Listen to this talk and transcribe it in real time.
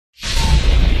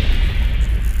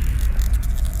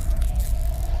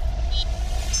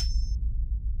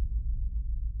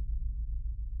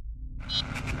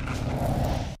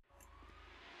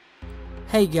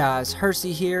Hey guys,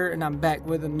 Hersey here, and I'm back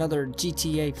with another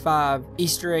GTA 5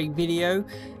 Easter egg video.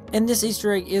 And this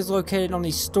Easter egg is located on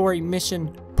the story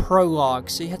mission prologue,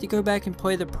 so you have to go back and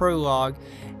play the prologue.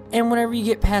 And whenever you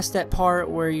get past that part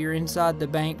where you're inside the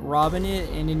bank robbing it,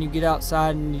 and then you get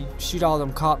outside and you shoot all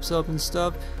them cops up and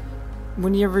stuff,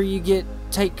 whenever you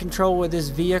take control of this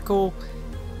vehicle,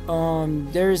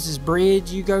 there is this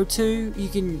bridge you go to. You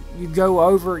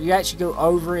actually go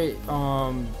over it,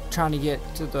 trying to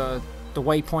get to the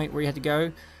waypoint where you have to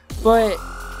go, but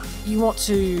you want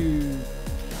to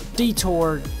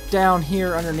detour down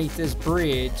here underneath this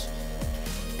bridge.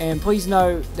 And please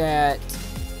note that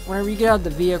whenever you get out of the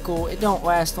vehicle, it don't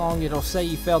last long. It'll say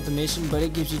you failed the mission, but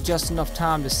it gives you just enough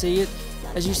time to see it.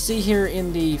 As you see here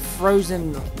in the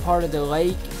frozen part of the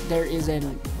lake, there is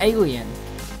an alien.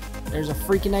 There's a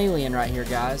freaking alien right here,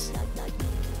 guys.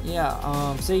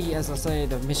 Yeah, see, as I say,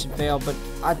 the mission failed, but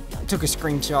I took a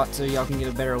screenshot so y'all can get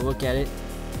a better look at it.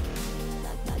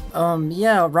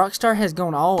 Yeah, Rockstar has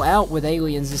gone all out with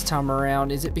aliens this time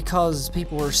around. Is it because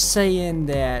people are saying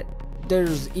that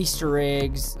there's Easter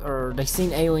eggs, or they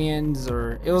seen aliens,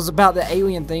 or it was about the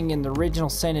alien thing in the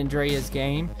original San Andreas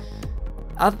game?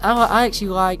 I actually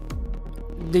like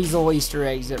these little Easter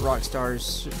eggs that Rockstar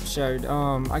showed.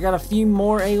 I got a few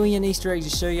more alien Easter eggs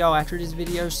to show y'all after this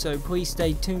video, so please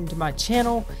stay tuned to my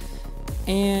channel.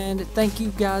 And thank you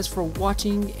guys for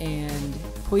watching, and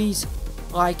please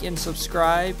like and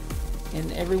subscribe.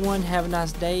 And everyone, have a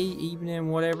nice day, evening,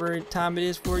 whatever time it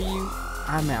is for you.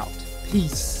 I'm out.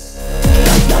 Peace.